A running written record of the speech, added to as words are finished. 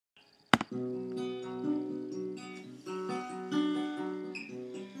As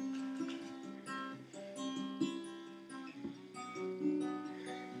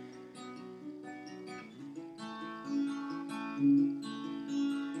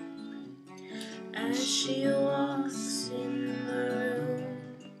she walks in the room,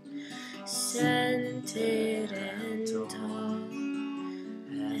 scented and tall,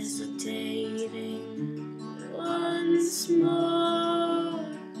 hesitating once more,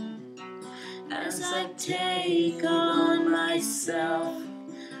 as I take on myself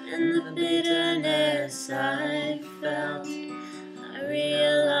and the bitterness I felt, I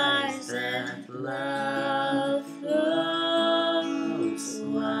realize that love flows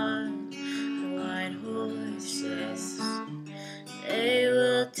wild. White horses, they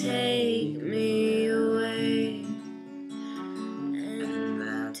will take me away, and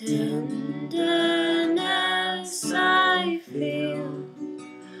the tenderness I feel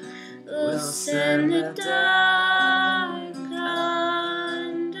will send the dark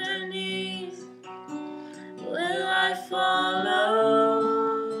underneath. Will I follow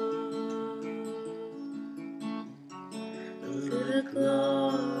through the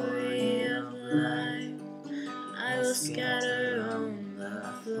glory of light? I will scatter on the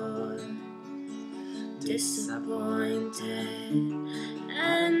floor, disappointed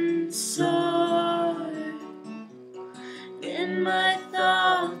and sore. In my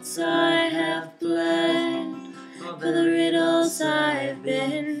thoughts I have bled for the riddles I've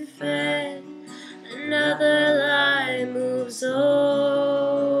been fed. Another lie moves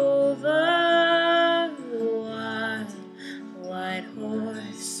over. White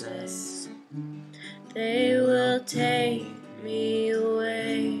horses, they will take me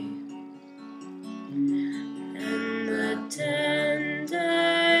away, and the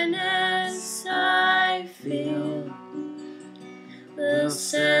tenderness I feel will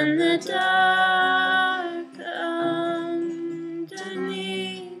send the dark